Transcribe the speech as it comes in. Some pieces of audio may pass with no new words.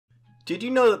Did you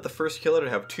know that the first killer to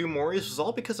have two moris was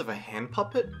all because of a hand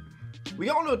puppet? We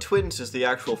all know Twins is the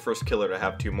actual first killer to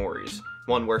have two moris.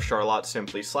 One where Charlotte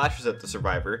simply slashes at the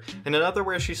survivor, and another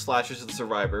where she slashes at the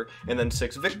survivor and then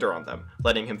sicks Victor on them,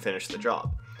 letting him finish the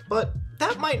job. But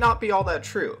that might not be all that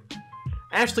true.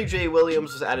 Ashley J.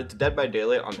 Williams was added to Dead by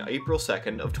Daylight on April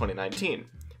 2nd of 2019.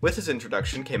 With his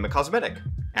introduction came a cosmetic,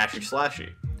 Ashy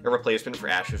Slashy, a replacement for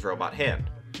Ash's robot hand.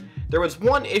 There was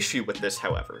one issue with this,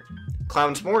 however.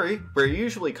 Clown's Mori, where he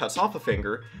usually cuts off a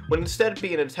finger, would instead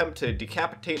be an attempt to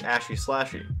decapitate Ashy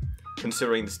Slashy.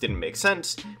 Considering this didn't make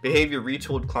sense, behavior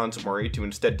retooled Clown's Mori to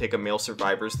instead take a male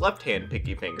survivor's left hand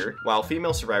pinky finger, while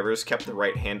female survivors kept the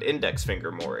right hand index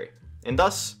finger Mori. And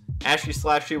thus, Ashy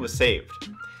Slashy was saved.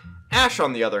 Ash,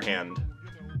 on the other hand,